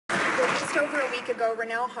Just over a week ago,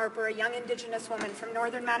 Rinelle Harper, a young Indigenous woman from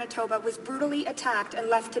northern Manitoba, was brutally attacked and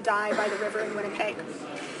left to die by the river in Winnipeg.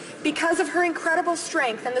 Because of her incredible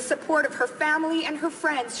strength and the support of her family and her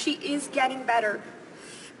friends, she is getting better.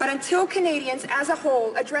 But until Canadians as a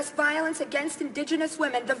whole address violence against Indigenous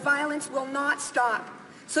women, the violence will not stop.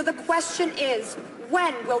 So the question is,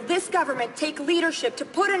 when will this government take leadership to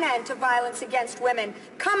put an end to violence against women,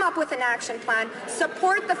 come up with an action plan,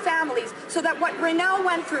 support the families so that what Rinelle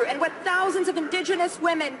went through and what thousands of Indigenous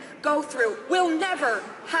women go through will never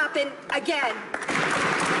happen again?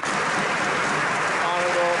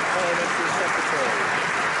 Honourable Parliamentary Secretary.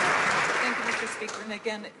 Thank you, Mr. Speaker. And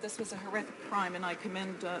again, this was a horrific crime, and I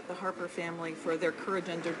commend the Harper family for their courage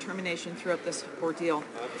and determination throughout this ordeal.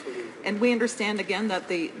 Absolutely. And we understand again that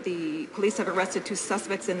the police have arrested 2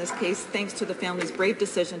 suspects in this case thanks to the family's brave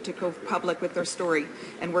decision to go public with their story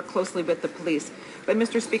and work closely with the police. But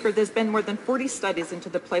Mr. Speaker, there's been more than 40 studies into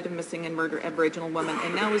the plight of missing and murdered Aboriginal women,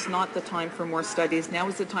 and now is not the time for more studies. Now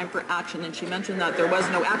is the time for action. And she mentioned that there was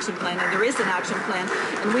no action plan, and there is an action plan,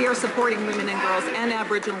 and we are supporting women and girls and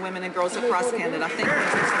Aboriginal women and girls across Canada. Thank you,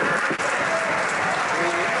 Mr.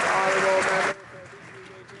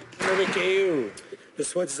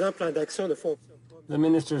 Speaker. The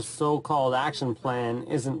minister's so-called action plan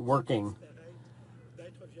isn't working.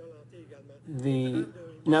 The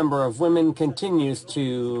number of women continues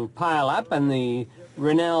to pile up, and the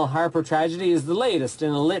Rinelle Harper tragedy is the latest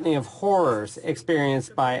in a litany of horrors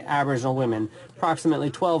experienced by Aboriginal women. Approximately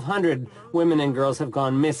 1,200 women and girls have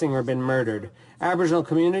gone missing or been murdered. Aboriginal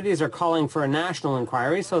communities are calling for a national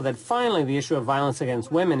inquiry so that finally the issue of violence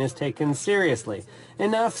against women is taken seriously.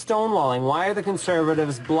 Enough stonewalling. Why are the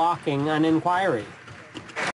Conservatives blocking an inquiry?